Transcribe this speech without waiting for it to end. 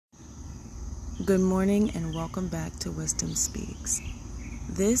Good morning and welcome back to Wisdom Speaks.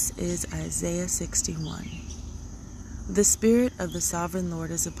 This is Isaiah 61. The Spirit of the Sovereign Lord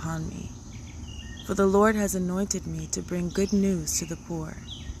is upon me, for the Lord has anointed me to bring good news to the poor.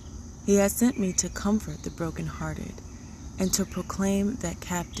 He has sent me to comfort the brokenhearted and to proclaim that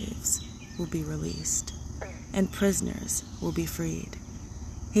captives will be released and prisoners will be freed.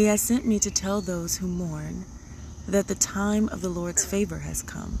 He has sent me to tell those who mourn that the time of the Lord's favor has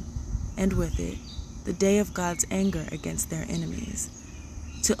come, and with it, the day of God's anger against their enemies.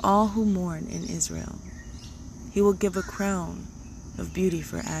 To all who mourn in Israel, He will give a crown of beauty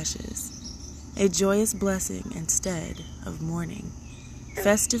for ashes, a joyous blessing instead of mourning,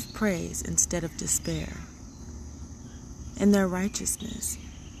 festive praise instead of despair. In their righteousness,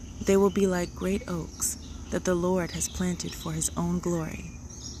 they will be like great oaks that the Lord has planted for His own glory.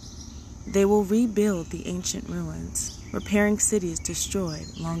 They will rebuild the ancient ruins, repairing cities destroyed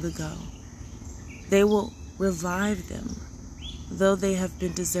long ago. They will revive them, though they have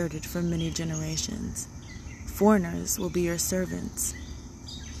been deserted for many generations. Foreigners will be your servants.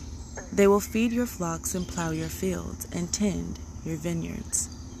 They will feed your flocks and plow your fields and tend your vineyards.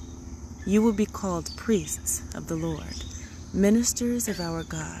 You will be called priests of the Lord, ministers of our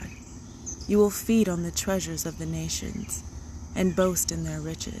God. You will feed on the treasures of the nations and boast in their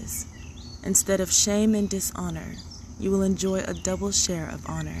riches. Instead of shame and dishonor, you will enjoy a double share of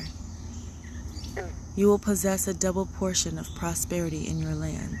honor. You will possess a double portion of prosperity in your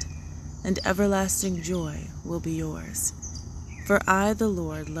land, and everlasting joy will be yours. For I, the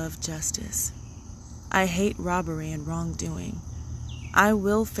Lord, love justice. I hate robbery and wrongdoing. I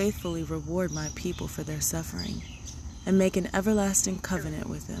will faithfully reward my people for their suffering, and make an everlasting covenant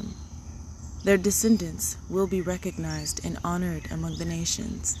with them. Their descendants will be recognized and honored among the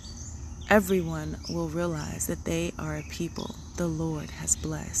nations. Everyone will realize that they are a people the Lord has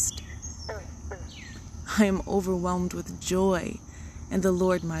blessed. I am overwhelmed with joy in the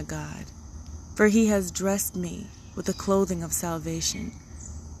Lord my God, for He has dressed me with the clothing of salvation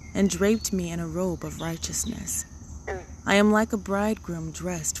and draped me in a robe of righteousness. I am like a bridegroom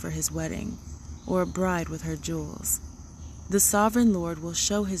dressed for his wedding, or a bride with her jewels. The sovereign Lord will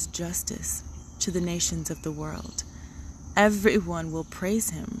show His justice to the nations of the world. Everyone will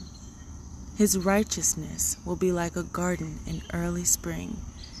praise Him. His righteousness will be like a garden in early spring,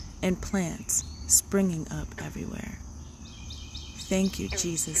 and plants springing up everywhere. Thank you,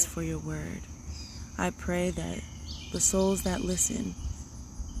 Jesus, for your word. I pray that the souls that listen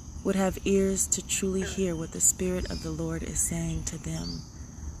would have ears to truly hear what the Spirit of the Lord is saying to them,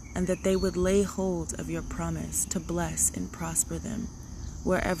 and that they would lay hold of your promise to bless and prosper them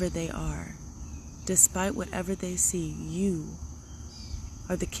wherever they are. Despite whatever they see, you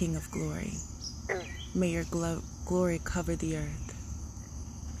are the King of glory. May your glory cover the earth.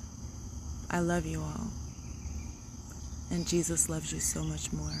 I love you all, and Jesus loves you so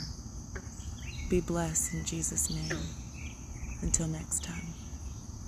much more. Be blessed in Jesus' name. Until next time.